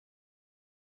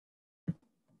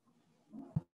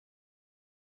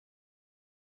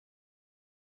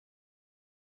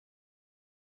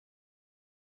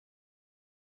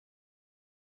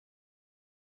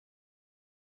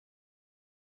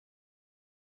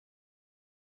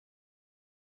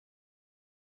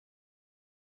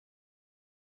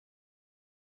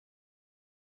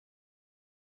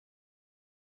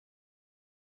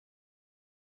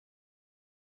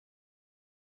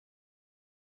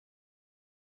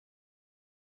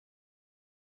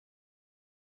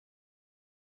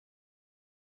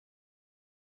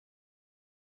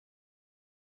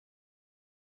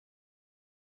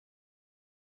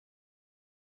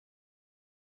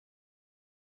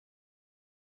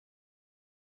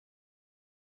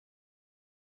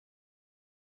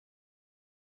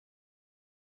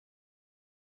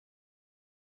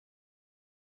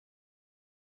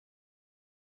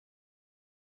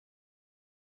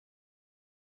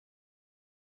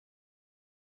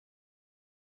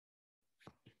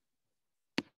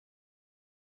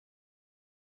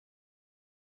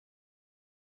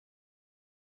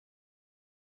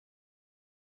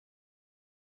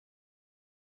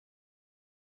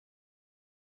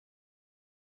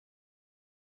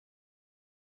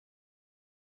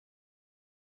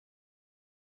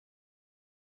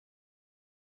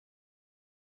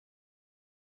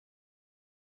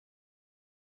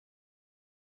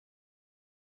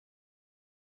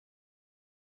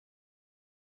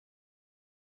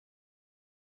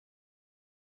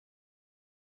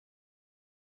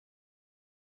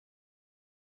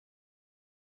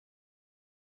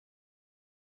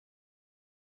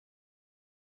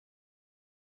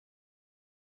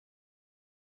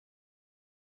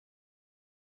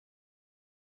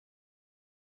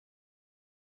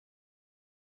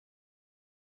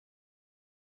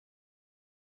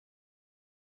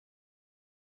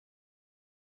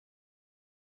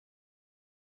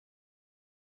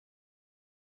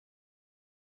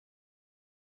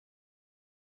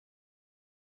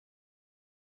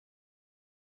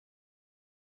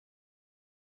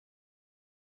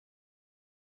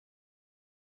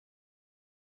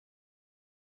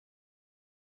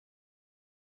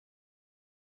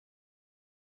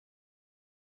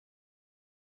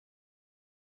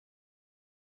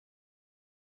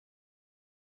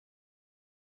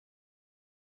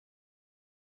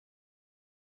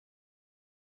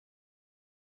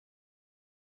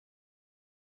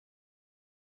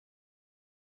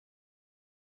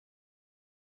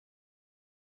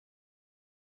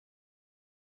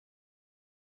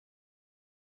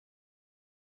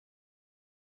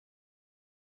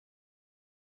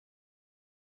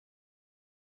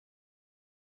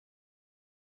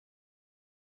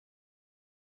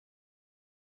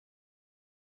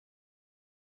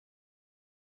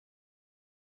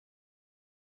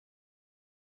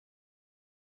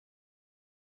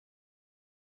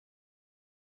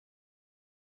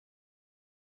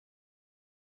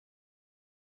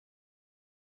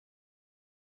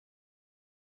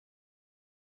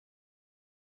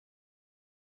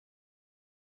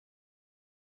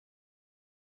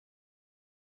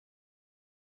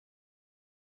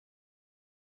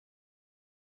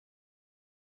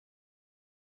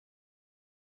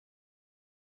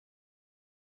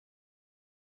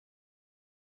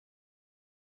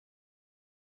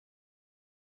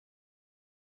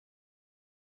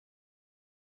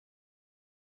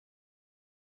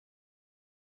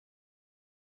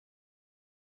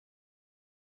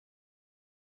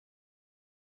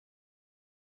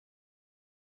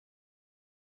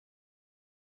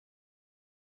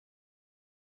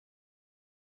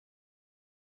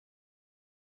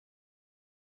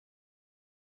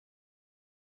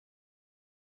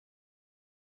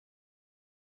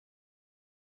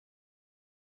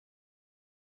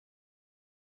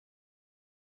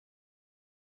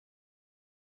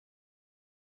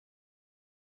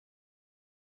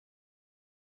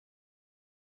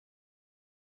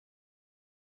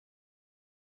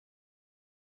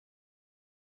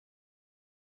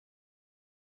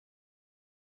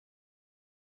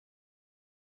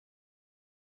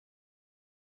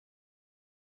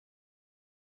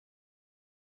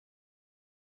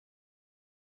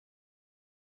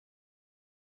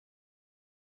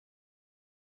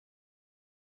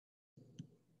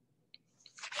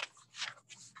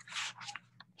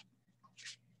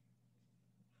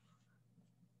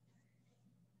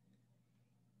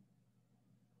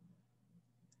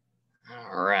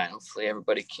hopefully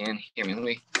everybody can hear me. Let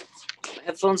me put my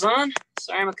headphones on.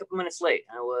 Sorry, I'm a couple minutes late.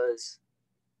 I was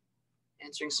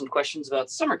answering some questions about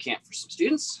summer camp for some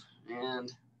students,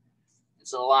 and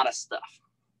it's a lot of stuff.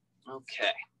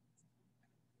 Okay.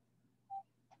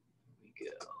 Here we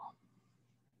go.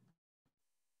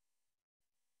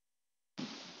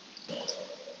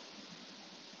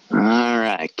 All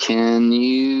right. Can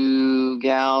you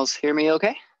gals hear me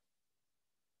okay?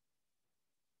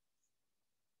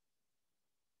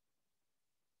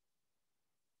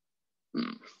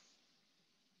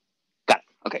 Got it.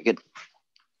 Okay, good.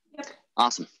 Yep.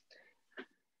 Awesome.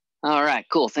 All right,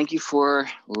 cool. Thank you for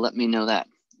letting me know that.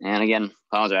 And again,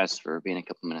 apologize for being a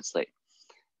couple minutes late.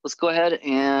 Let's go ahead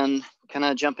and kind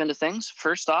of jump into things.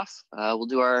 First off, we'll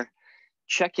do our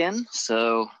check-in.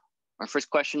 So our first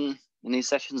question in these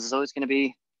sessions is always going to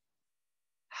be,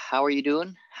 how are you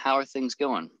doing? How are things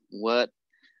going? What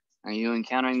are you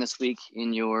encountering this week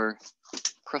in your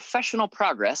professional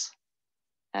progress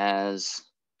as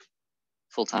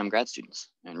full-time grad students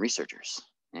and researchers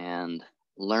and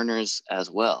learners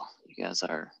as well? You guys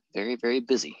are very, very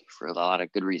busy for a lot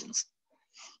of good reasons.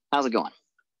 How's it going?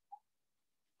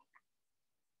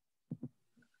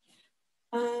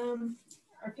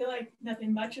 I feel like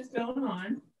nothing much is going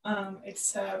on,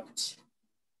 except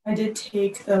I did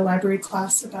take the library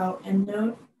class about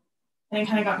EndNote, and it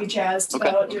kind of got me jazzed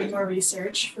about doing more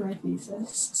research for my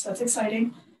thesis. So that's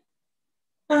exciting.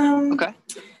 Okay.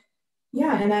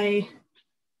 Yeah, and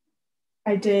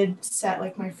I did set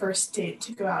like my first date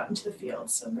to go out into the field,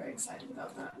 so I'm very excited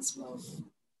about that as well.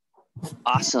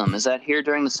 Awesome. Is that here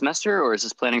during the semester, or is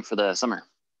this planning for the summer?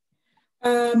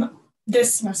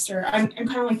 This semester, I'm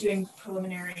kind of like doing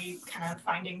preliminary, kind of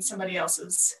finding somebody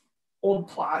else's old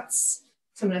plots.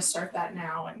 So I'm going to start that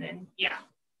now, and then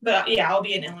I'll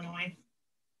be in Illinois.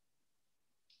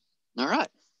 All right,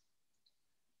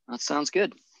 that sounds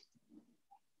good.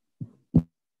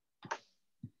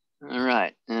 All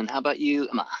right, and how about you,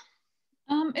 Emma?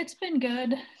 It's been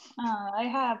good. I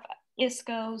have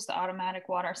ISCOs, the automatic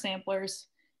water samplers.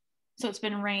 So it's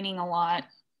been raining a lot.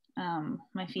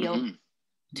 My field,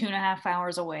 2.5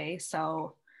 hours away.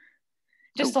 So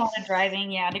just a lot of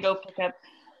driving, to go pick up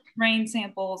rain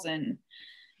samples, and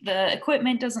the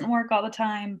equipment doesn't work all the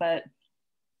time. But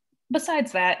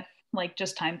besides that, like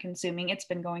just time consuming, it's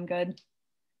been going good.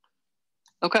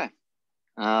 Okay.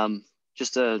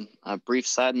 Just a brief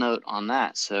side note on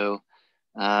that. So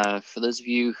for those of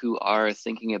you who are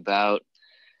thinking about,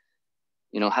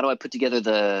 how do I put together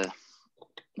the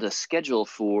schedule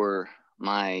for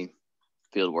my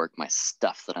field work, my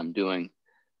stuff that I'm doing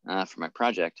for my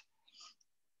project,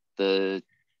 the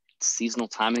seasonal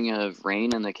timing of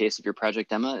rain in the case of your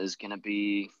project, Emma, is going to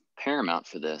be paramount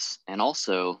for this. And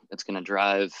also it's going to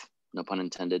drive, no pun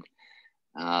intended,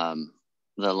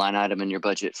 the line item in your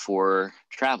budget for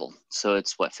travel. So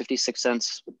it's what, 56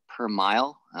 cents per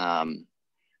mile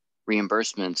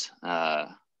reimbursement,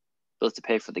 both to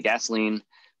pay for the gasoline,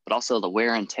 but also the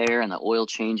wear and tear and the oil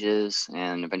changes,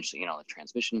 and eventually, the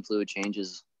transmission fluid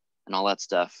changes and all that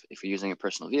stuff if you're using a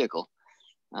personal vehicle.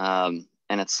 And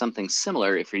it's something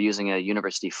similar if you're using a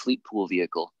university fleet pool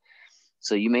vehicle.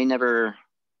 So you may never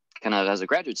kind of, as a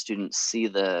graduate student, see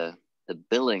the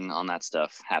billing on that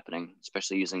stuff happening,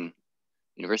 especially using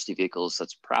university vehicles.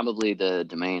 That's probably the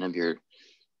domain of your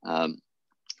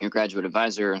graduate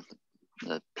advisor,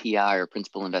 the PI or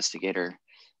principal investigator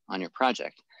on your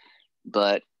project.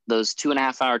 But those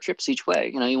 2.5 hour trips each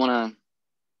way, you want to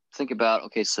think about,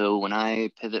 okay, so when I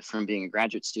pivot from being a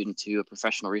graduate student to a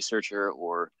professional researcher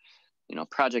or,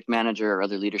 project manager or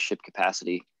other leadership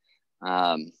capacity,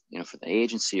 for the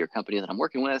agency or company that I'm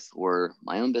working with or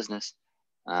my own business,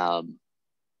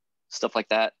 stuff like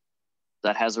that,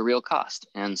 that has a real cost.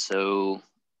 And so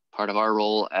part of our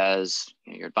role as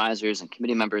your advisors and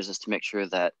committee members is to make sure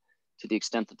that to the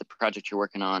extent that the project you're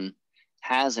working on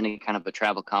has any kind of a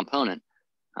travel component,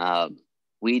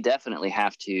 we definitely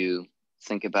have to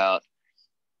think about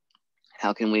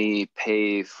how can we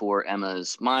pay for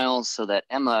Emma's miles so that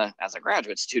Emma, as a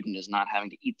graduate student, is not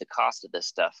having to eat the cost of this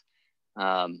stuff.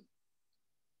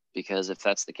 Because if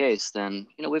that's the case, then,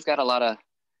 we've got a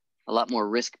lot more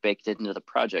risk baked into the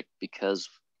project because,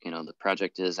 the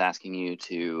project is asking you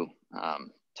to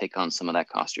take on some of that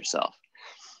cost yourself.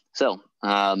 So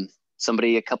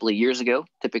somebody a couple of years ago,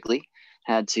 typically,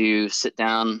 had to sit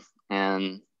down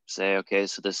and say, okay,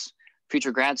 so this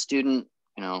future grad student,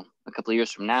 a couple of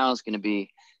years from now is going to be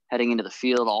heading into the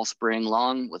field all spring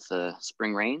long with the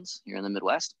spring rains here in the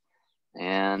Midwest.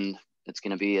 And it's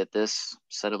going to be at this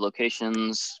set of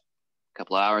locations, a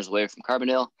couple of hours away from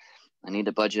Carbondale. I need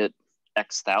to budget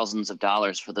X thousands of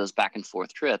dollars for those back and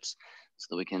forth trips. so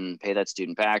that we can pay that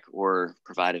student back or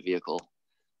provide a vehicle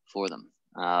for them.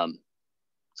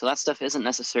 So that stuff isn't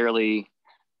necessarily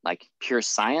like pure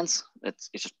science.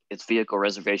 It's vehicle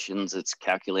reservations. It's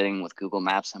calculating with Google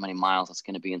Maps how many miles it's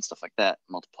going to be and stuff like that,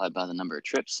 multiplied by the number of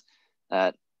trips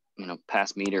that, you know,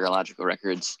 past meteorological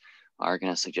records are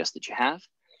going to suggest that you have.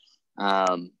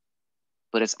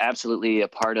 But it's absolutely a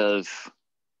part of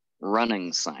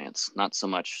running science, not so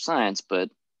much science, but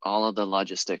all of the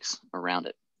logistics around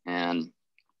it. And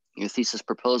your thesis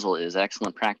proposal is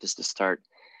excellent practice to start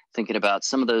thinking about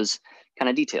some of those kind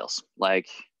of details, like,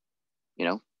 you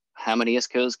know, how many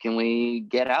ISCOs can we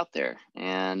get out there?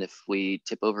 And if we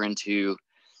tip over into,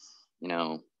 you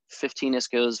know, 15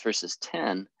 ISCOs versus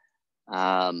 10,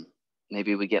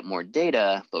 maybe we get more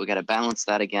data, but we got to balance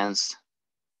that against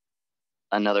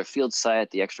another field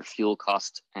site, the extra fuel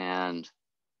cost, and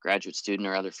graduate student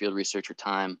or other field researcher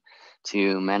time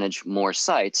to manage more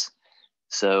sites.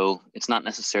 So it's not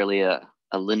necessarily a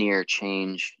linear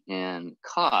change in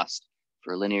cost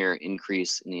for a linear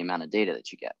increase in the amount of data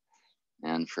that you get.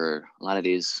 And for a lot of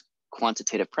these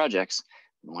quantitative projects,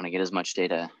 we want to get as much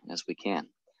data as we can.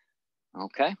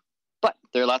 Okay, but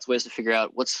there are lots of ways to figure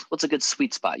out what's a good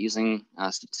sweet spot using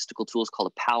statistical tools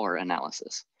called a power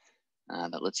analysis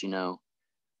that lets you know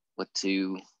what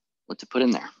to put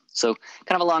in there. So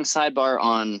kind of a long sidebar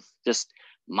on just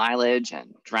mileage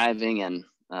and driving and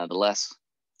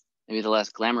maybe the less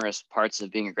glamorous parts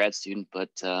of being a grad student, but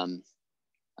I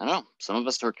don't know, some of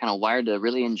us are kind of wired to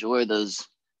really enjoy those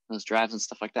drives and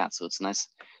stuff like that. So it's a nice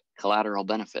collateral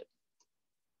benefit.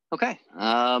 Okay,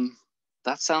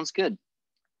 that sounds good.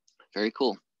 Very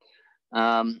cool.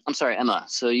 I'm sorry, Emma.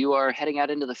 So you are heading out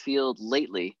into the field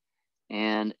lately,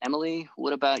 and Emily,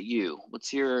 what about you?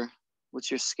 What's your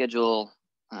schedule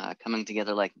coming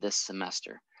together like this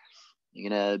semester? You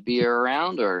gonna be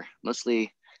around or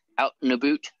mostly out and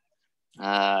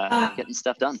about getting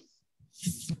stuff done?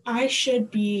 I should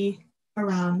be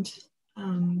around.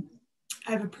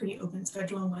 I have a pretty open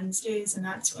schedule on Wednesdays, and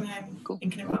that's when I'm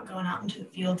thinking about going out into the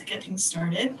field to get things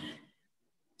started.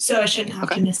 So I shouldn't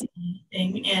have to miss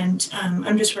anything. And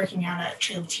I'm just working out at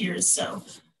Trail of Tears. So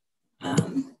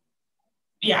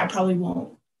yeah, I probably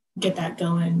won't get that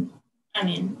going. I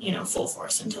mean, you know, full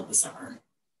force until the summer.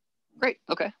 Great.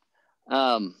 Okay.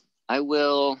 I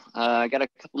will, I got a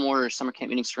couple more summer camp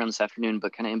meetings to run this afternoon,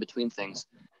 but kind of in between things,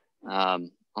 I'll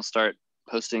start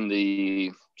posting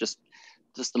just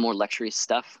the more lecture-y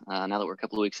stuff now that we're a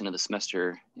couple of weeks into the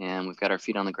semester and we've got our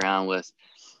feet on the ground with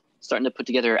starting to put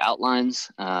together outlines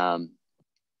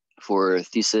for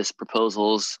thesis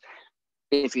proposals,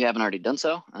 if you haven't already done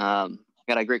so. I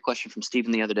got a great question from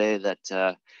Stephen the other day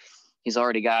that he's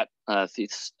already got a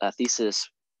thesis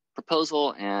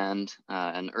proposal and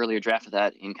an earlier draft of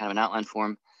that in kind of an outline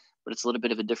form, but it's a little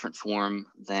bit of a different form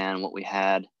than what we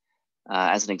had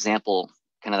as an example,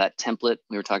 kind of that template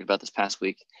we were talking about this past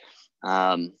week.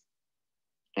 And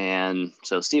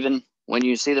so Stephen, when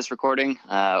you see this recording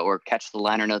or catch the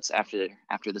liner notes after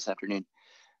this afternoon,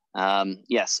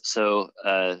 yes, so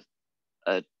a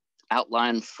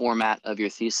outline format of your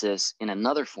thesis in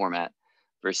another format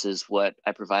versus what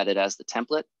I provided as the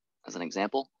template, as an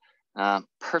example,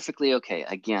 perfectly okay.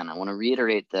 Again, I want to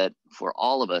reiterate that for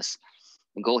all of us,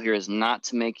 the goal here is not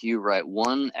to make you write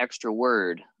one extra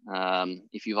word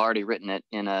if you've already written it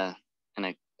in an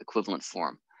equivalent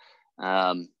form.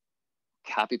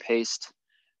 Copy paste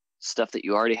stuff that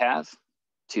you already have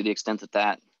to the extent that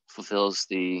that fulfills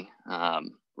the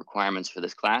requirements for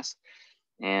this class.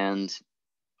 And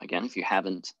again, if you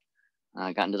haven't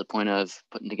gotten to the point of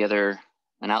putting together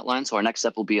an outline, so our next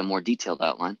step will be a more detailed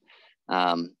outline.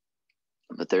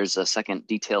 But there's a second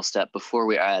detail step before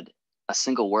we add a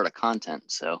single word of content.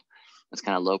 So it's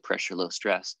kind of low pressure, low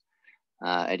stress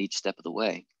at each step of the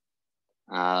way.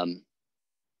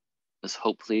 This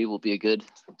hopefully will be a good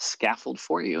scaffold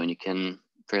for you, and you can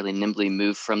fairly nimbly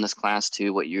move from this class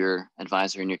to what your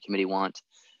advisor and your committee want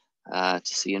to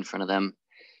see in front of them,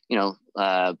 you know,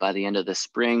 by the end of the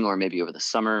spring or maybe over the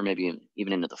summer, maybe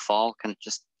even into the fall. Kind of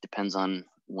just depends on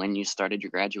when you started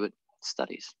your graduate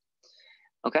studies.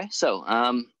 Okay, so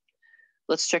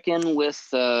let's check in with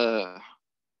some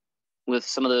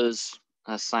of those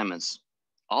assignments.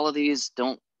 All of these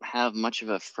don't have much of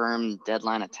a firm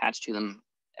deadline attached to them.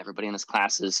 Everybody in this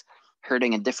class is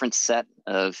herding a different set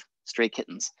of stray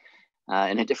kittens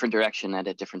in a different direction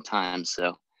at different times.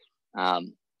 So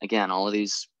again, all of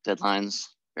these deadlines,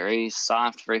 very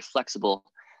soft, very flexible,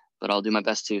 but I'll do my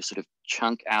best to sort of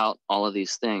chunk out all of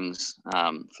these things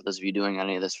for those of you doing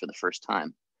any of this for the first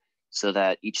time, so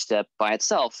that each step by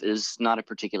itself is not a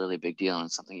particularly big deal and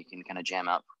it's something you can kind of jam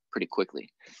out pretty quickly.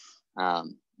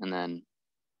 And then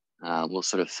We'll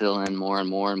sort of fill in more and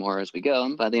more and more as we go.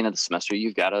 And by the end of the semester,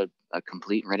 you've got a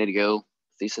complete and ready to go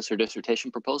thesis or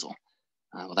dissertation proposal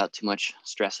without too much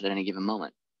stress at any given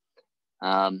moment.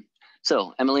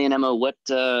 So Emily and Emma, what's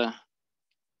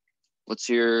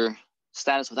your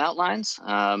status with outlines?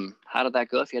 How did that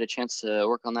go? If you had a chance to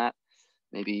work on that,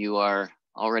 maybe you are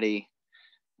already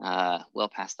well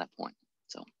past that point.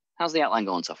 So how's the outline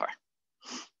going so far?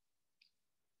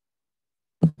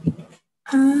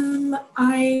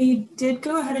 I did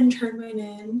go ahead and turn mine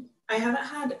in. I haven't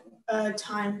had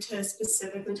time to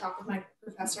specifically talk with my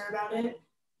professor about it,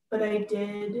 but I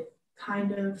did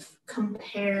kind of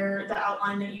compare the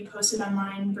outline that you posted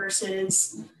online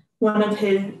versus one of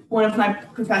my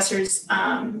professors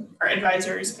or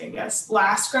advisors, I guess,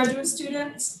 last graduate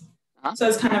students. So I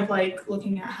was kind of like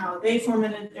looking at how they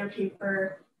formatted their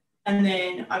paper, and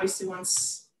then obviously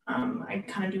once I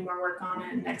kind of do more work on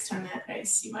it, next time that I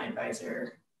see my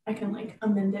advisor, I can like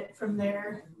amend it from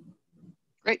there.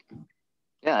 Great.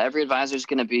 Yeah, every advisor is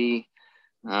going to be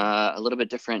a little bit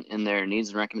different in their needs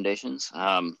and recommendations.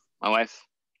 My wife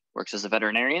works as a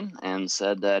veterinarian and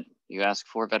said that you ask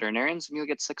 4 veterinarians and you'll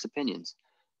get 6 opinions.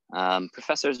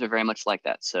 Professors are very much like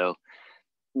that. So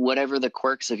whatever the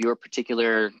quirks of your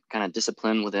particular kind of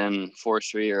discipline within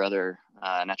forestry or other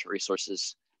natural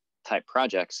resources type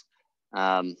projects,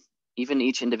 even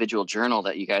each individual journal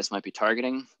that you guys might be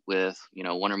targeting with,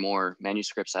 1 or more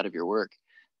manuscripts out of your work,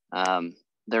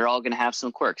 they're all going to have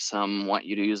some quirks. Some want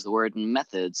you to use the word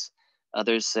methods.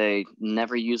 Others say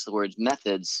never use the words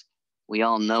methods. We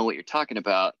all know what you're talking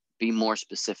about. Be more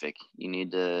specific. You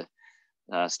need to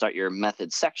start your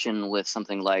method section with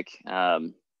something like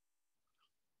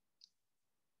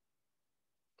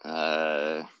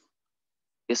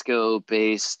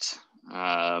ISCO-based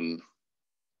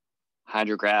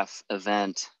hydrograph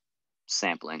event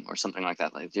sampling or something like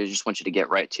that. Like they just want you to get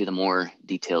right to the more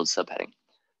detailed subheading.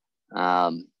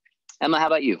 Emma, how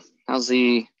about you? How's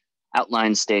the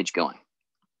outline stage going?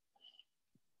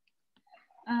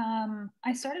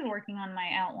 I started working on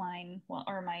my outline,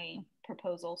 or my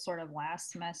proposal sort of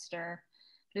last semester.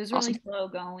 It was really slow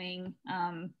going.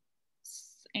 And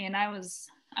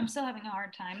I'm still having a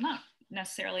hard time, not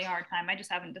necessarily a hard time. I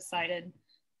just haven't decided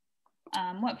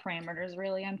what parameters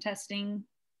really I'm testing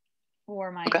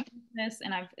for my thesis,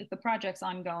 and the project's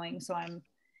ongoing, so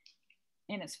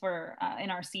it's for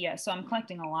NRCS, so I'm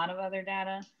collecting a lot of other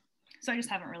data. So I just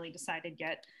haven't really decided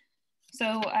yet.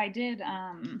 So I did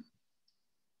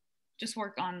just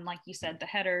work on, like you said, the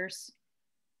headers,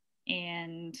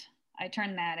 and I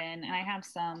turned that in, and I have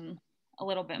a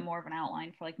little bit more of an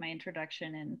outline for like my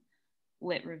introduction and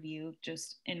lit review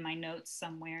just in my notes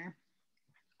somewhere.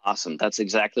 Awesome. That's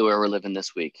exactly where we're living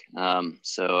this week.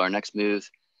 So our next move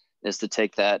is to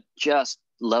take that just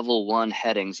level 1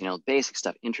 headings, basic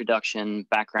stuff, introduction,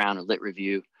 background, or lit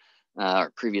review,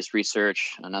 or previous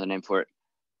research, another name for it,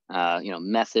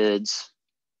 methods,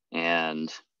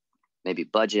 and maybe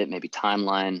budget, maybe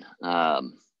timeline.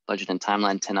 Budget and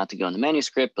timeline tend not to go in the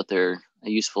manuscript, but they're a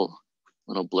useful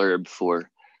little blurb for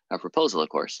a proposal, of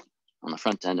course, on the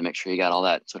front end to make sure you got all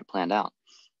that sort of planned out.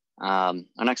 Our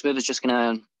next move is just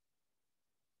going to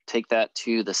take that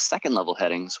to the second level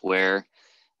headings where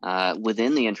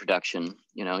within the introduction,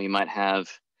 you might have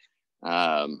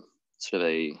sort of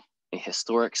a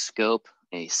historic scope,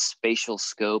 a spatial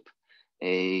scope,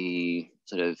 a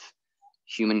sort of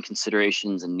human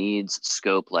considerations and needs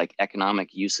scope, like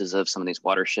economic uses of some of these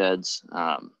watersheds,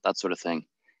 that sort of thing.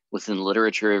 Within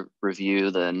literature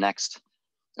review, the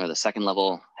second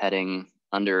level heading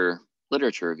under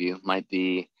literature review might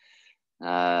be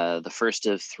the first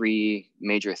of 3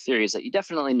 major theories that you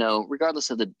definitely know, regardless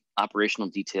of the operational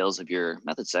details of your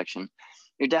method section.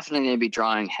 You're definitely going to be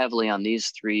drawing heavily on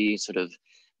these 3 sort of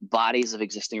bodies of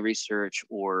existing research,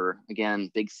 or again,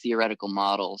 big theoretical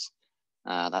models,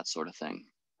 that sort of thing,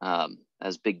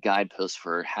 as big guideposts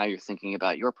for how you're thinking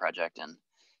about your project and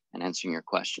answering your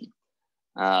question.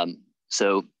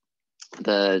 So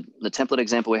the template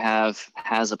example we have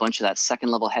has a bunch of that second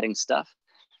level heading stuff,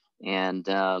 and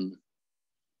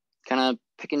kind of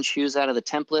pick and choose out of the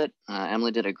template.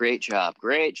 Emily did a great job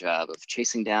of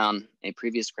chasing down a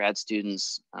previous grad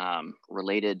student's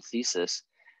related thesis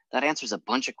that answers a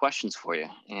bunch of questions for you.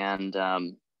 And,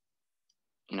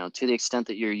 to the extent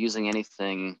that you're using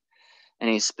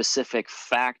any specific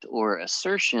fact or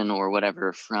assertion or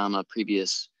whatever from a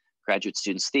previous graduate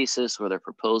student's thesis or their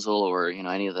proposal, or,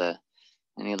 any of the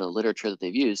literature that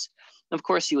they've used, of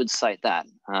course you would cite that.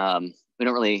 We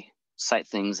don't really cite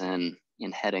things in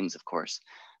headings, of course.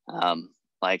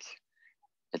 Like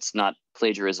it's not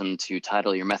plagiarism to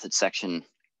title your method section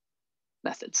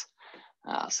methods.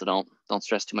 So don't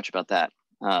stress too much about that.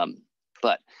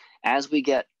 But as we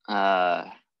get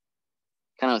kind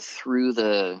of through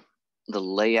the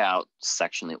layout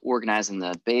section, the organizing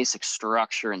the basic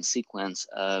structure and sequence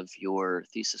of your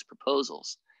thesis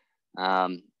proposals,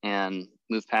 and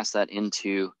move past that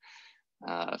into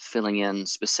filling in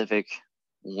specific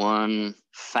one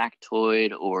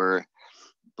factoid or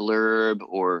blurb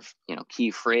or key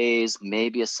phrase,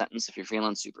 maybe a sentence if you're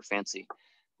feeling super fancy,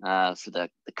 for the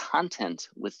content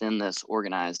within this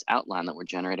organized outline that we're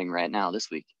generating right now this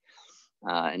week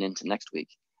and into next week.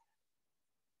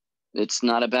 It's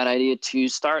not a bad idea to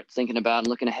start thinking about and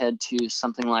looking ahead to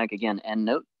something like, again,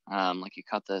 EndNote, like you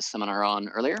caught the seminar on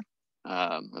earlier,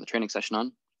 or the training session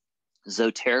on.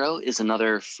 Zotero is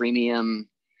another freemium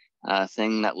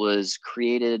thing that was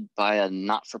created by a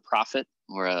not-for-profit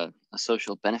or a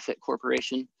social benefit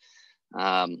corporation,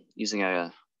 using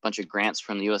a bunch of grants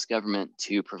from the US government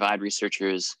to provide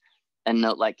researchers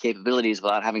EndNote-like capabilities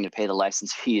without having to pay the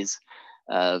license fees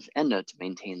of EndNote to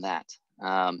maintain that.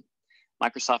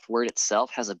 Microsoft Word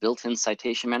itself has a built-in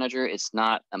citation manager. It's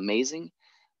not amazing,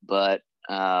 but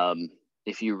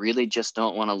if you really just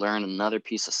don't want to learn another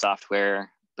piece of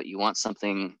software, but you want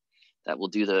something that will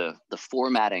do the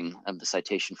formatting of the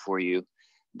citation for you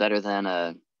better than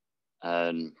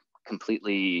a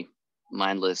completely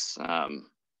mindless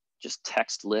just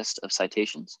text list of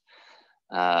citations,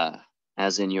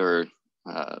 as in your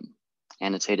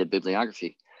annotated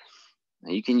bibliography,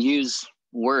 you can use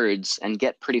words and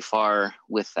get pretty far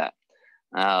with that.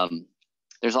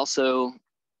 There's also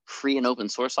free and open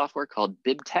source software called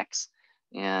BibTeX.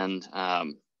 And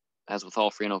as with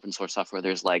all free and open source software,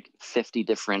 there's like 50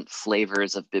 different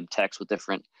flavors of BibTeX with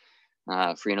different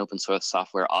free and open source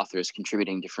software authors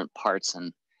contributing different parts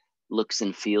and looks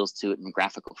and feels to it and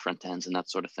graphical front ends and that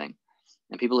sort of thing.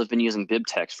 And people have been using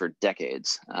BibTeX for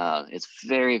decades. It's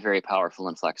very, very powerful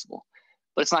and flexible,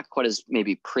 but it's not quite as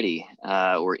maybe pretty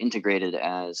or integrated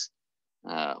as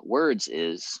Words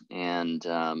is. And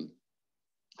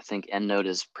I think EndNote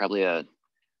is probably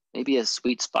maybe a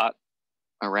sweet spot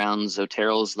around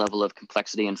Zotero's level of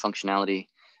complexity and functionality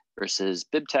versus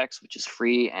BibTeX, which is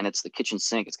free and it's the kitchen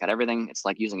sink. It's got everything. It's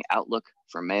like using Outlook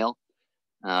for mail.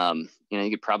 You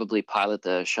could probably pilot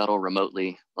the shuttle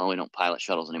remotely. Well, we don't pilot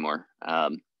shuttles anymore.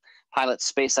 Pilot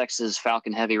SpaceX's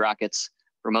Falcon Heavy rockets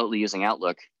remotely using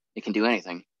Outlook. It can do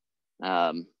anything,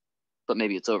 but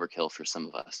maybe it's overkill for some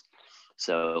of us.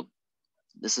 So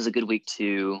this is a good week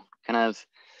to kind of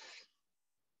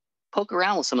poke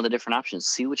around with some of the different options,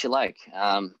 see what you like.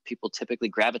 People typically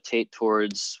gravitate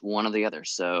towards one or the other.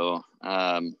 So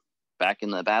back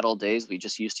in the bad old days, we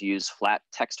just used to use flat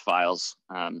text files.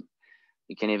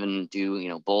 You can't even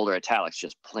do bold or italics,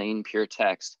 just plain pure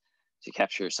text to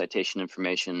capture citation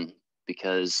information,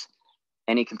 because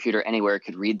any computer anywhere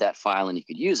could read that file and you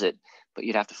could use it, but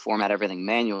you'd have to format everything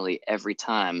manually every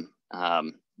time.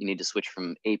 You need to switch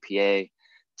from APA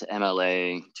to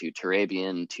MLA to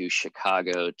Turabian to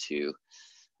Chicago to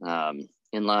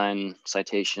inline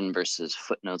citation versus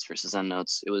footnotes versus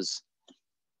endnotes. It was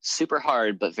super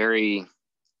hard, but very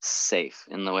safe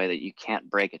in the way that you can't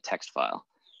break a text file.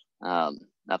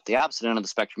 At the opposite end of the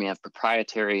spectrum, you have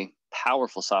proprietary,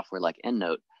 powerful software like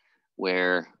EndNote,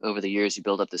 where over the years you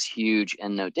build up this huge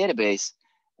EndNote database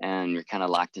and you're kind of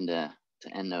locked into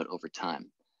EndNote over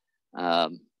time.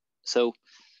 So,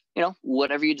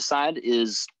 whatever you decide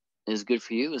is good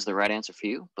for you, is the right answer for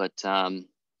you. But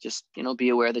just, be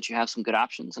aware that you have some good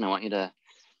options, and I want you to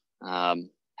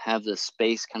have the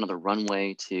space, kind of the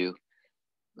runway to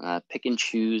pick and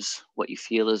choose what you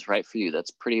feel is right for you.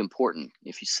 That's pretty important.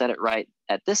 If you set it right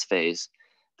at this phase,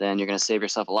 then you're going to save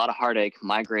yourself a lot of heartache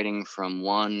migrating from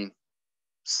one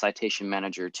citation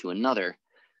manager to another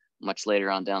much later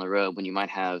on down the road, when you might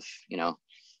have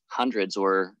hundreds,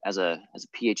 or as a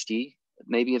PhD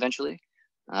maybe eventually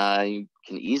you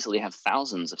can easily have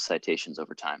thousands of citations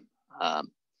over time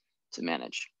to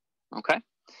manage. Okay,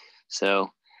 so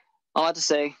all I have to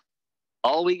say,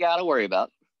 all we got to worry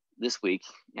about this week,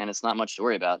 and it's not much to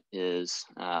worry about, is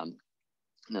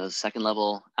those second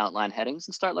level outline headings,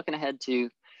 and start looking ahead to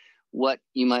what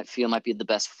you might feel might be the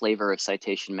best flavor of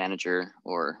citation manager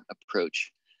or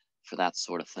approach for that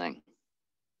sort of thing.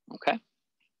 Okay,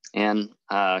 and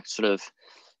sort of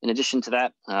in addition to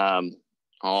that,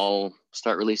 I'll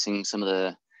start releasing some of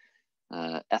the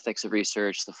ethics of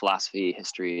research, the philosophy,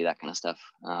 history, that kind of stuff,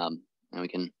 and we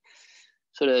can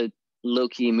sort of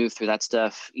low-key move through that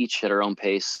stuff, each at our own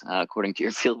pace, according to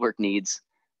your fieldwork needs,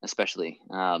 especially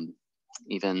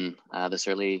even this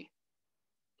early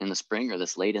in the spring or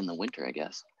this late in the winter, I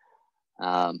guess.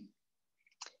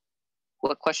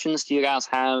 What questions do you guys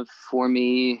have for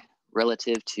me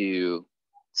relative to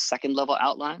second level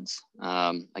outlines.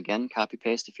 Again, copy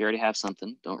paste if you already have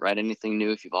something. Don't write anything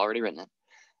new if you've already written it.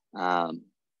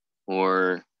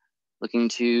 Or looking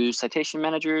to citation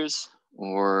managers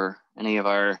or any of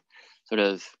our sort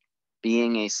of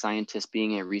being a scientist,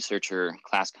 being a researcher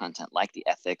class content, like the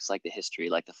ethics, like the history,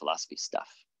 like the philosophy stuff.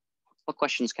 What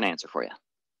questions can I answer for you?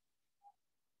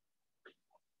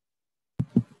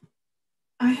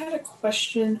 I had a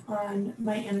question on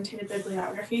my annotated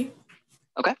bibliography.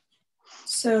 Okay.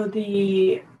 So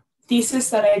the thesis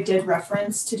that I did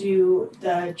reference to do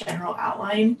the general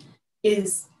outline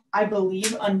is, I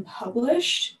believe,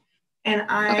 unpublished. And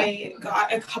I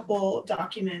got a couple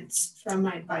documents from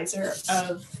my advisor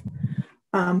of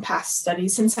past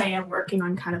studies, since I am working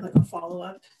on kind of like a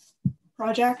follow-up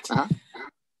project.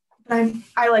 But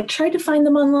I like tried to find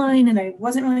them online and I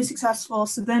wasn't really successful.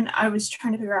 So then I was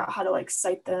trying to figure out how to like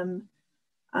cite them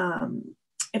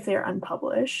if they're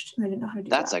unpublished. And I didn't know how to do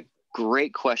that. That's a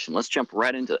great question. Let's jump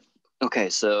right into it. Okay,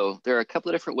 so there are a couple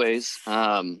of different ways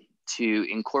to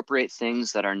incorporate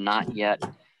things that are not yet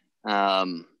at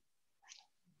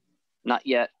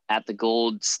the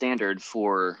gold standard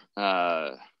for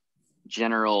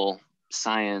general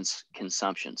science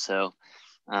consumption. So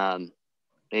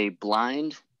a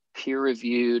blind,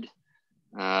 peer-reviewed,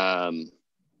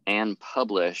 and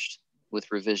published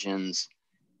with revisions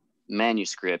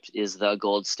manuscript is the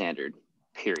gold standard,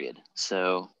 period.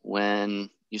 So when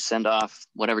you send off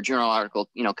whatever journal article,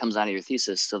 comes out of your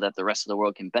thesis so that the rest of the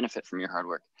world can benefit from your hard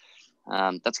work,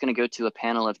 that's going to go to a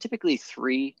panel of typically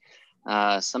 3,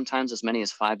 sometimes as many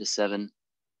as 5 to 7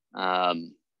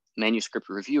 manuscript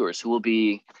reviewers who will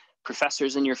be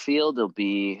professors in your field. They'll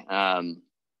be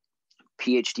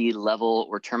PhD level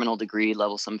or terminal degree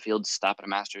level. Some fields stop at a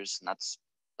master's, and that's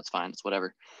fine. It's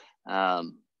whatever.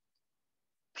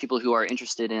 People who are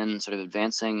interested in sort of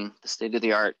advancing the state of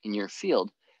the art in your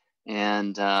field,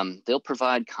 and they'll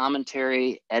provide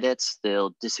commentary, edits.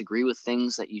 They'll disagree with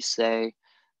things that you say,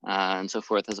 and so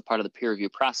forth as a part of the peer review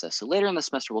process. So later in the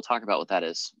semester, we'll talk about what that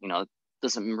is. It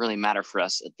doesn't really matter for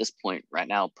us at this point right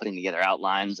now, putting together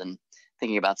outlines and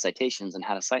thinking about citations and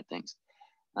how to cite things.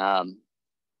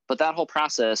 But that whole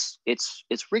process, it's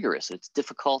rigorous, it's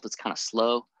difficult, it's kind of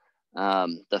slow.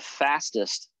 The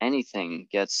fastest anything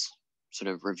gets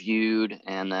sort of reviewed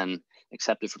and then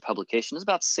accepted for publication is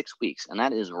about 6 weeks. And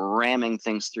that is ramming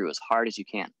things through as hard as you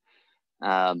can.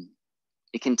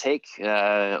 It can take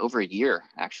over a year,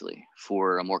 actually,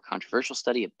 for a more controversial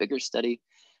study, a bigger study,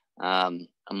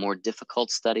 a more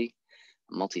difficult study,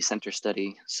 a multi-center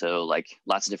study. So like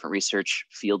lots of different research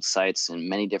field sites in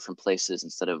many different places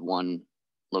instead of one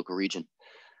local region.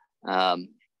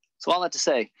 So all that to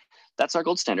say, that's our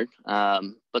gold standard.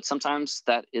 But sometimes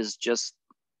that is just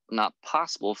not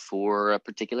possible for a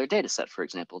particular data set, for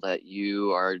example, that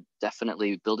you are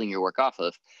definitely building your work off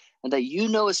of and that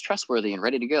is trustworthy and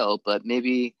ready to go, but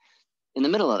maybe in the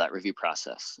middle of that review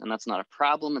process. And that's not a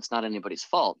problem. It's not anybody's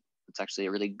fault. It's actually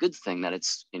a really good thing that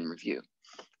it's in review.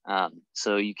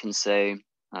 So you can say,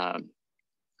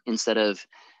 instead of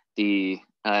in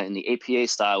the APA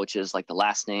style, which is like the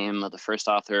last name of the first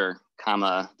author,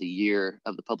 comma, the year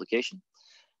of the publication,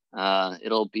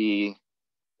 it'll be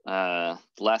the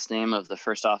last name of the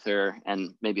first author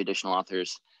and maybe additional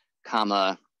authors,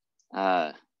 comma,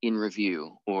 in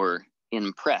review or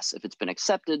in press if it's been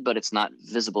accepted, but it's not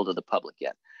visible to the public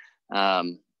yet.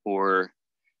 Or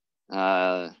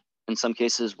in some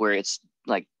cases where it's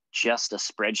like just a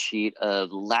spreadsheet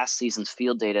of last season's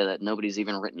field data that nobody's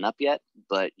even written up yet,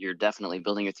 but you're definitely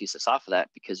building your thesis off of that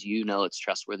because it's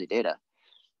trustworthy data.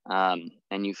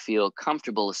 And you feel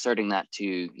comfortable asserting that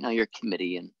to your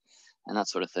committee and that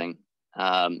sort of thing.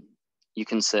 You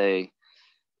can say,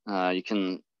 you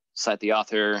can cite the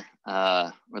author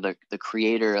or the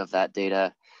creator of that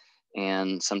data,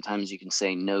 and sometimes you can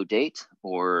say no date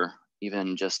or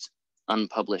even just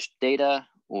unpublished data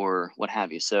or what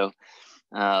have you. So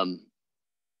the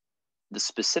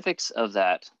specifics of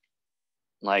that,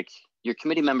 like your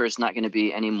committee member is not going to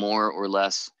be any more or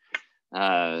less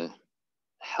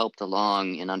helped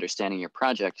along in understanding your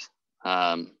project,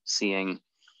 seeing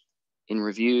in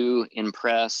review, in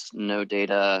press, no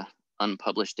data,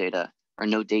 unpublished data, or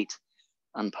no date,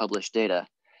 unpublished data.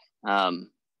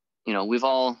 We've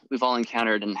all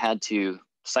encountered and had to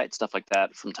cite stuff like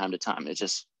that from time to time. It's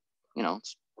just,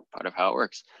 it's part of how it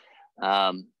works.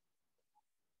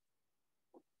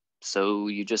 So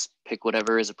you just pick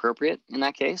whatever is appropriate in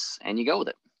that case and you go with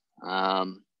it.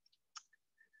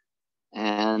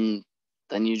 And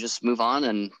then you just move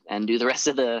on and do the rest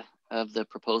of the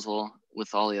proposal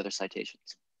with all the other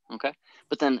citations. Okay.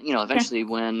 But then, eventually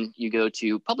when you go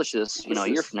to publish this, a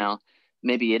year from now,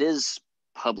 maybe it is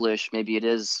published. Maybe it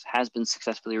has been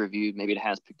successfully reviewed. Maybe it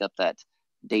has picked up that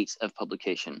date of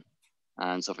publication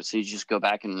and so forth. So you just go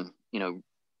back and,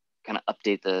 kind of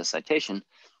update the citation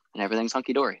and everything's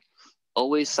hunky-dory.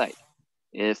 Always cite.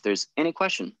 If there's any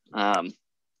question,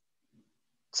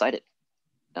 cite it.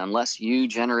 Unless you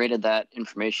generated that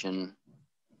information,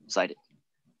 cite it.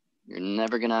 You're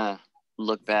never gonna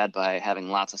look bad by having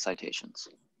lots of citations.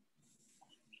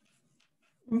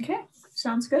 Okay,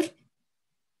 sounds good.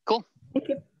 Cool. Thank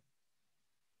you.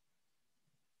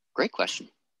 Great question.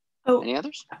 Oh, any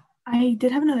others? I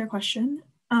did have another question.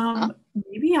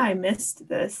 Maybe I missed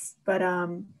this, but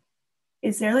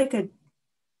is there like a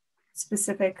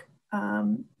specific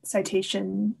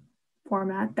citation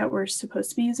format that we're supposed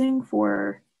to be using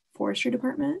for forestry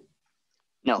department?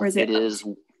 No, or is it is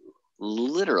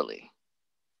literally,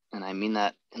 and I mean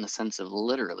that in the sense of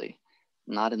literally,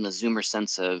 not in the Zoomer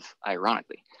sense of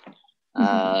ironically.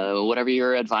 Whatever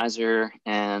your advisor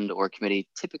or committee,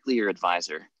 typically your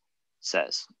advisor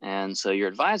says. And so your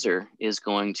advisor is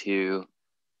going to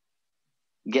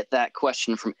get that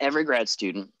question from every grad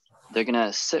student. They're going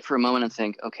to sit for a moment and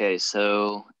think, okay,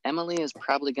 so Emily is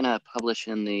probably going to publish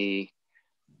in the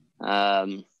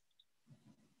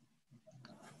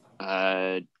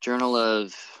Journal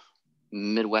of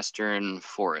Midwestern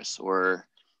Forests or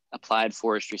Applied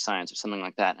Forestry Science or something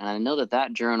like that. And I know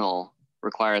that journal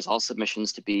requires all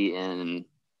submissions to be in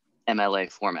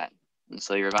MLA format. And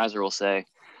so your advisor will say,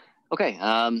 okay,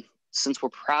 since we're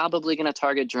probably going to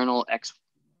target journal X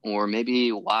or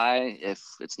maybe Y if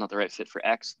it's not the right fit for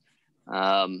X,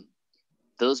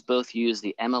 those both use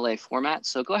the MLA format.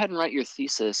 So go ahead and write your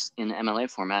thesis in MLA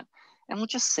format, and we'll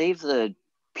just save the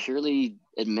purely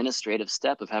administrative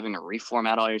step of having to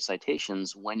reformat all your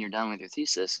citations when you're done with your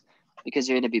thesis, because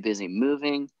you're going to be busy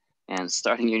moving and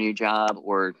starting your new job,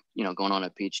 or going on a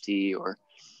PhD or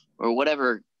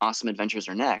whatever awesome adventures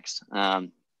are next.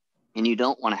 And you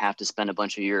don't want to have to spend a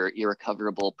bunch of your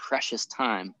irrecoverable precious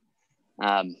time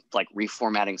like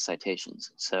reformatting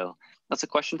citations. So that's a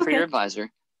question for your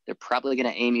advisor. They're probably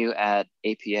going to aim you at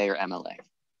APA or MLA.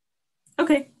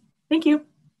 Okay, thank you.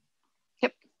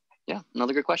 Yep. Yeah,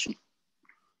 another good question.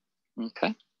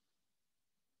 Okay.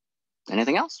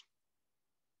 Anything else?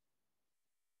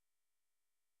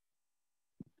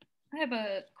 I have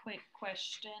a quick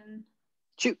question.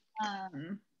 Shoot.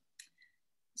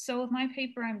 So with my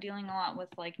paper, I'm dealing a lot with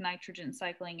like nitrogen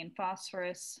cycling and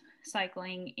phosphorus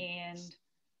cycling. And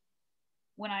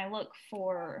when I look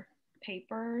for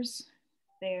papers,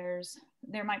 there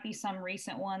might be some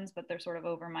recent ones, but they're sort of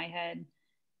over my head. And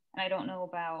I don't know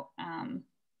about,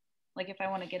 like if I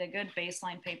want to get a good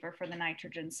baseline paper for the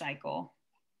nitrogen cycle,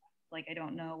 like I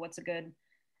don't know what's a good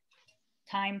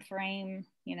time frame,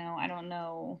 I don't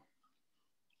know.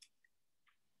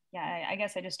 Yeah, I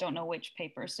guess I just don't know which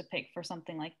papers to pick for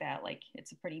something like that. Like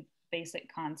it's a pretty basic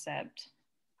concept.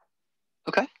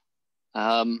 Okay.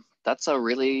 That's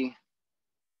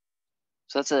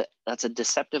a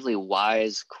deceptively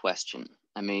wise question.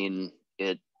 I mean,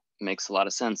 it makes a lot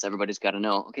of sense. Everybody's got to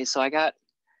know, okay, so I got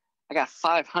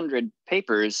 500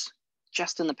 papers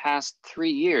just in the past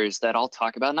 3 years that all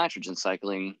talk about nitrogen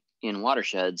cycling in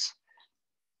watersheds.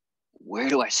 Where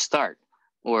do I start?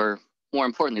 Or more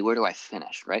importantly, where do I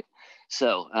finish, right?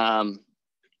 So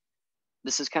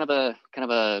this is kind of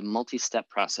a multi-step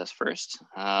process first.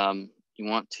 You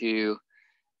want to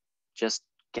just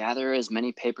gather as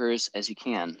many papers as you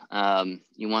can.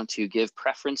 You want to give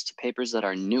preference to papers that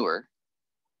are newer,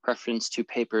 preference to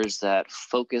papers that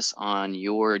focus on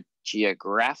your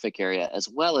geographic area as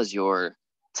well as your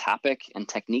topic and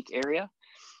technique area.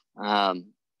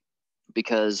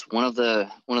 Because one of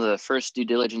the first due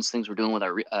diligence things we're doing with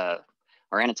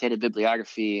our annotated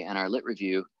bibliography and our lit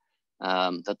review,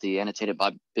 that the annotated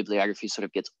bibliography sort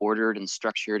of gets ordered and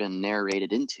structured and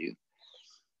narrated into,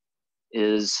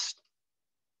 is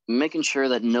making sure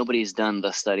that nobody's done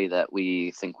the study that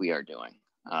we think we are doing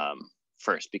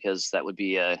first, because that would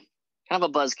be a kind of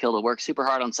a buzzkill to work super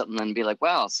hard on something and be like,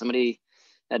 wow, somebody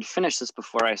had finished this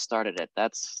before I started it.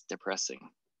 That's depressing.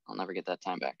 I'll never get that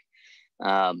time back.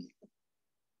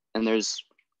 And there's,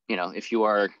 if you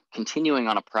are continuing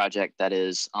on a project that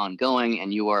is ongoing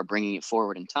and you are bringing it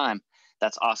forward in time,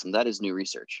 that's awesome. That is new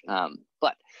research.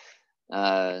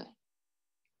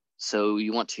 So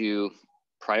you want to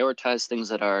prioritize things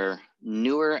that are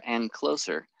newer and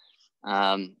closer.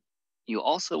 You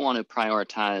also want to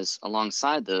prioritize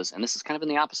alongside those, and this is kind of in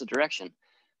the opposite direction.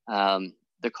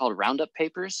 They're called roundup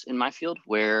papers in my field,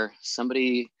 where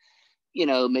somebody,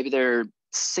 maybe they're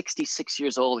 66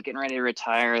 years old, getting ready to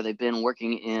retire. They've been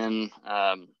working in,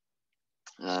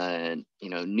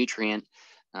 nutrient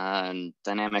and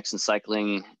dynamics and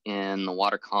cycling in the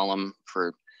water column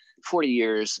for 40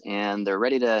 years, and they're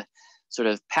ready to sort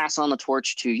of pass on the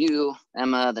torch to you,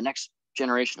 Emma, the next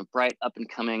generation of bright up and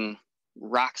coming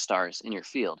rock stars in your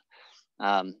field.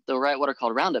 They'll write what are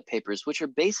called roundup papers, which are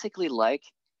basically like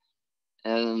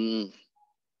a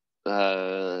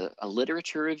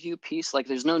literature review piece. Like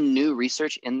there's no new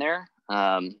research in there,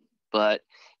 but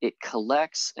it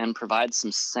collects and provides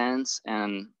some sense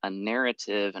and a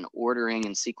narrative and ordering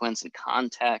and sequence and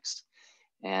context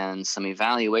and some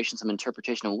evaluation, some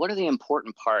interpretation of what are the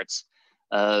important parts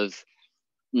of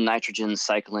nitrogen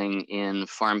cycling in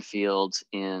farm fields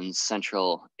in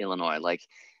central Illinois. Like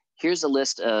here's a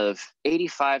list of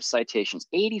 85 citations,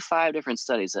 85 different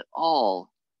studies that all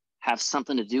have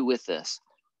something to do with this.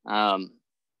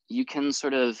 You can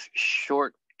sort of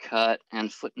shortcut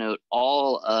and footnote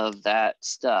all of that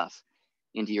stuff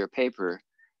into your paper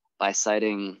by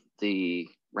citing the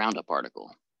roundup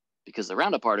article, because the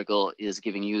roundup article is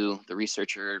giving you, the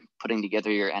researcher, putting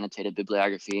together your annotated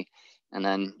bibliography and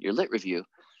then your lit review.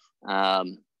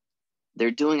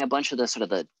 They're doing a bunch of the sort of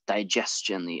the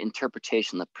digestion, the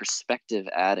interpretation, the perspective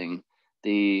adding,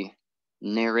 the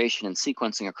narration and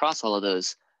sequencing across all of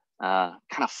those kind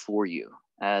of for you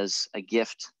as a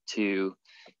gift to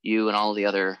you and all the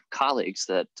other colleagues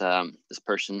that this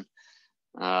person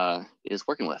is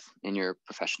working with in your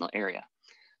professional area.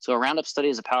 So a roundup study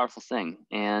is a powerful thing,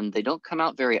 and they don't come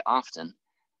out very often.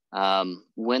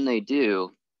 When they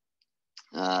do,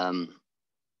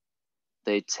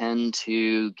 they tend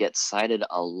to get cited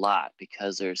a lot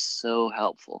because they're so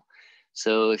helpful.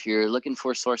 So if you're looking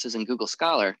for sources in Google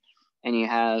Scholar and you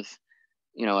have,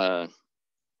 you know,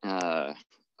 a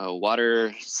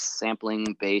water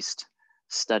sampling based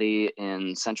study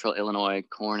in central Illinois,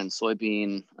 corn and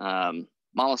soybean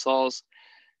mollisols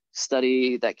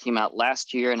study that came out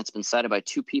last year, and it's been cited by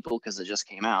 2 people because it just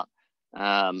came out.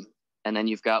 And then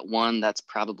you've got one that's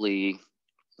probably,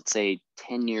 let's say,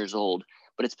 10 years old,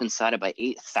 but it's been cited by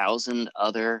 8,000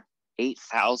 other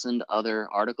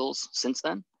articles since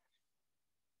then.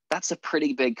 That's a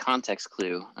pretty big context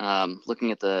clue,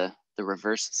 looking at the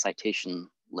reverse citation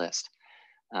list,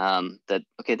 that,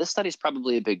 okay, this study is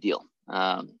probably a big deal.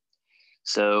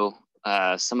 So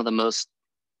some of the most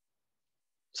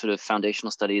sort of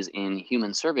foundational studies in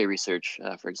human survey research,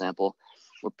 for example,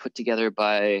 were put together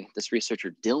by this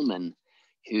researcher Dillman,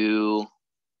 who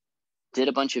did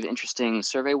a bunch of interesting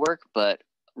survey work, but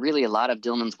really a lot of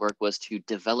Dillman's work was to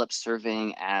develop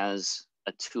surveying as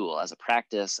a tool, as a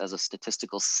practice, as a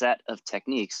statistical set of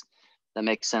techniques that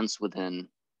make sense within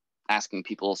asking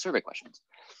people survey questions.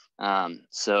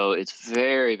 So it's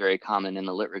very, very common in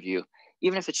the lit review,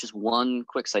 even if it's just one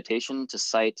quick citation, to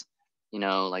cite, you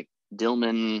know, like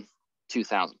Dillman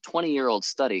 2000, 20-year-old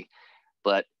study,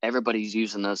 but everybody's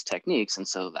using those techniques. And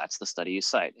so that's the study you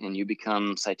cite, and you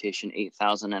become citation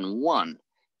 8001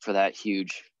 for that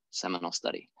huge seminal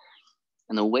study.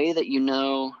 And the way that you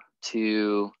know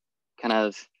to kind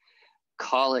of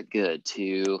call it good,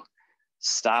 to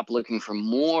stop looking for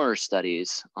more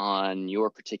studies on your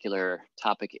particular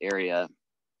topic area,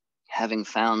 having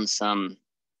found some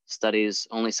studies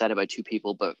only cited by 2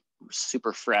 people, but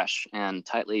super fresh and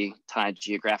tightly tied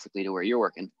geographically to where you're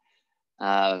working,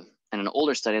 and an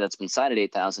older study that's been cited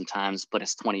 8,000 times, but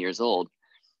it's 20 years old.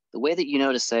 The way that you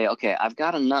know to say, okay, I've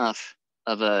got enough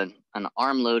of an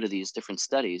armload of these different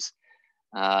studies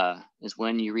is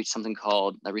when you reach something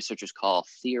called, that researchers call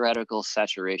theoretical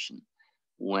saturation,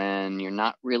 when you're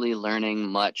not really learning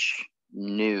much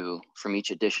new from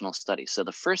each additional study. So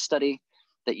the first study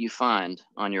that you find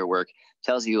on your work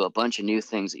tells you a bunch of new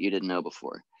things that you didn't know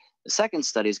before. The second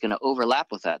study is going to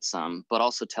overlap with that some, but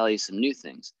also tell you some new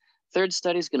things. Third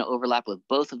study is going to overlap with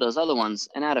both of those other ones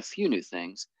and add a few new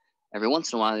things. Every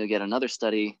once in a while, you get another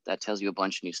study that tells you a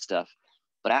bunch of new stuff.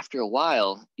 But after a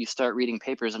while, you start reading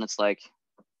papers and it's like,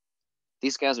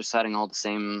 these guys are citing all the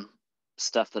same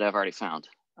stuff that I've already found.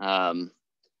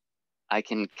 I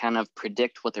can kind of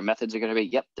predict what their methods are going to be.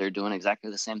 Yep, they're doing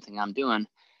exactly the same thing I'm doing.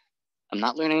 I'm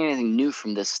not learning anything new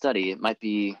from this study. It might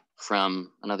be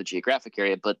from another geographic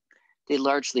area, but they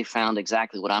largely found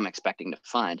exactly what I'm expecting to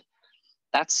find.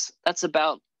 That's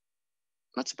about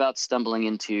stumbling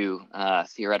into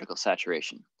theoretical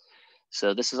saturation.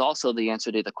 So this is also the answer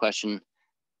to the question,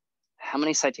 how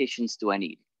many citations do I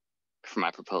need for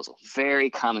my proposal? Very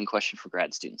common question for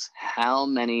grad students. How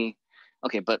many?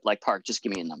 Okay, but like Park, just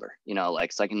give me a number, you know,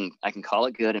 like, so I can call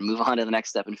it good and move on to the next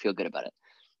step and feel good about it.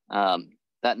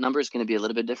 That number is going to be a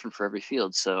little bit different for every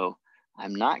field. So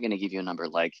I'm not going to give you a number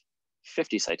like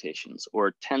 50 citations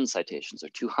or 10 citations or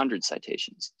 200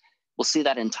 citations. We'll see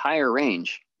that entire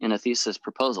range in a thesis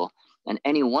proposal. And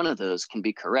any one of those can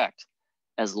be correct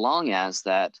as long as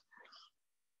that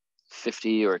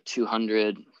 50 or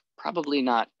 200, probably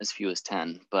not as few as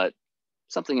 10, but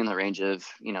something in the range of,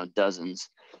 dozens.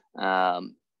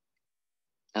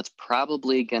 That's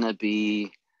probably going to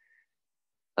be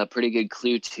a pretty good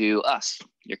clue to us,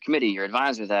 your committee, your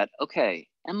advisor, that, okay,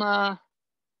 Emma,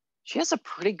 she has a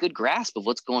pretty good grasp of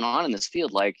what's going on in this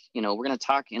field. Like, we're going to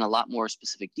talk in a lot more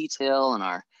specific detail in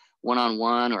our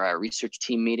one-on-one or our research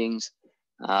team meetings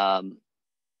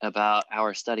about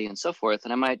our study and so forth.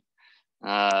 And I might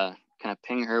kind of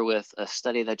ping her with a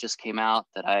study that just came out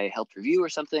that I helped review or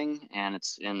something, and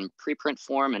it's in preprint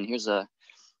form. And here's a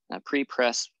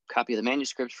pre-press copy of the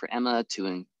manuscript for Emma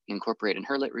to incorporate in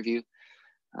her lit review.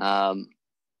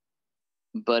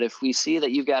 But if we see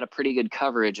that you've got a pretty good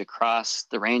coverage across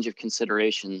the range of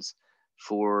considerations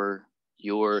for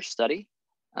your study,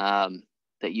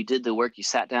 that you did the work, you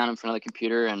sat down in front of the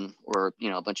computer or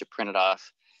a bunch of printed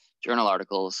off journal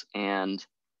articles and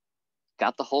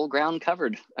got the whole ground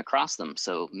covered across them.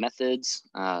 So methods,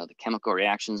 the chemical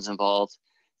reactions involved,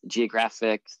 the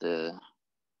geographic, the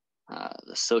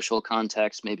social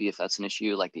context, maybe if that's an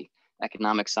issue, like the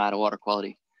economic side of water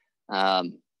quality.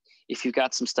 If you've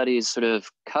got some studies sort of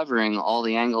covering all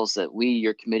the angles that we,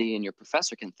 your committee, and your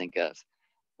professor can think of,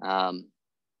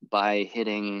 by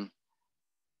hitting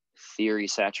theory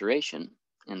saturation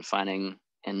and finding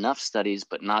enough studies,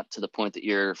 but not to the point that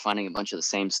you're finding a bunch of the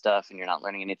same stuff and you're not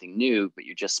learning anything new, but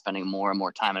you're just spending more and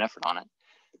more time and effort on it.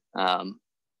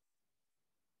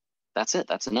 That's it.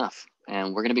 That's enough.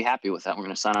 And we're going to be happy with that. We're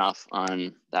going to sign off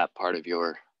on that part of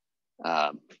your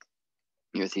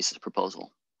thesis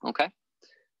proposal. Okay.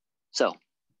 So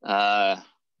that's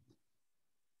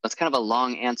kind of a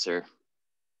long answer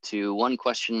to one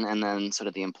question and then sort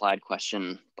of the implied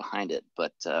question behind it,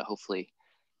 but hopefully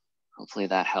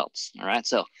that helps. All right,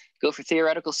 so go for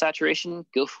theoretical saturation,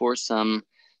 go for some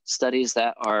studies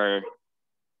that are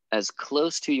as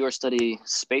close to your study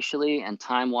spatially and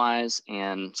time-wise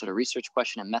and sort of research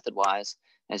question and method-wise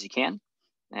as you can,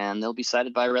 and they'll be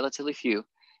cited by relatively few.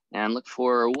 And look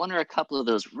for one or a couple of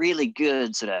those really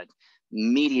good sort of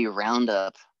meaty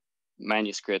roundup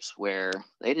manuscripts where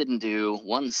they didn't do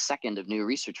 1 second of new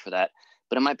research for that,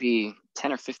 but it might be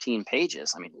 10 or 15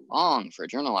 pages. I mean, long for a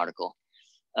journal article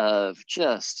of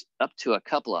just up to a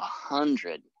couple of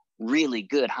hundred really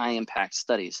good high impact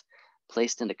studies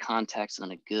placed into context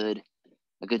and a good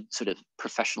sort of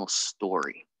professional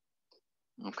story.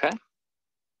 Okay.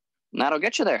 And that'll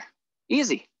get you there.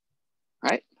 Easy,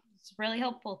 right? It's really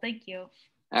helpful. Thank you.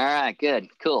 All right, good,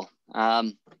 cool.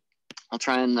 I'll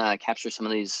try and capture some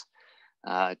of these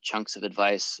chunks of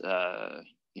advice, for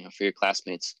your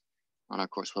classmates on our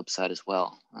course website as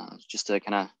well, just to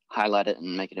kind of highlight it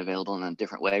and make it available in a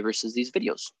different way versus these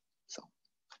videos. So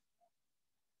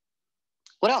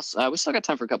what else? We still got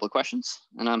time for a couple of questions,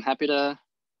 and I'm happy to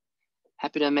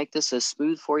make this as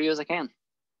smooth for you as I can.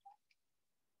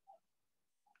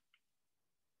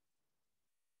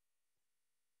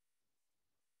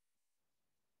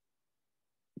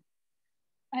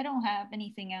 I don't have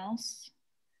anything else.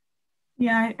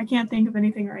 Yeah, I can't think of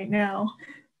anything right now.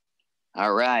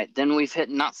 All right, then we've hit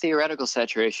not theoretical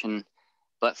saturation,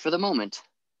 but for the moment,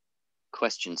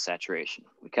 question saturation.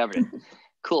 We covered it.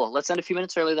 Cool. Let's end a few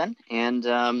minutes early then, and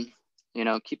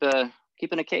keep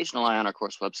an occasional eye on our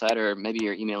course website, or maybe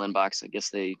your email inbox. I guess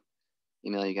they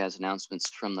email you guys announcements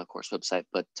from the course website.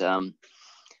 But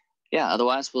yeah,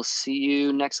 otherwise we'll see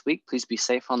you next week. Please be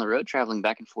safe on the road, traveling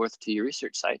back and forth to your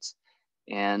research sites.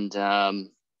 And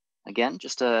again,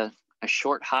 just a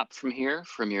short hop from here,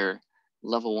 from your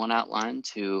level 1 outline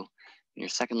to your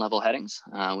second level headings,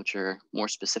 which are more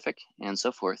specific and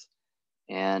so forth.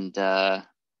 And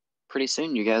pretty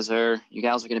soon you gals are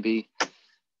going to be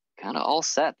kind of all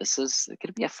set. This is going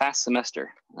to be a fast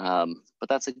semester, but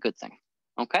that's a good thing.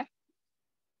 Okay.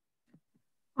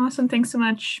 Awesome. Thanks so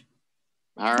much.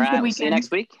 All right. We'll see you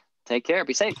next week. Take care.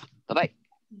 Be safe. Bye-bye.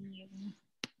 Yeah.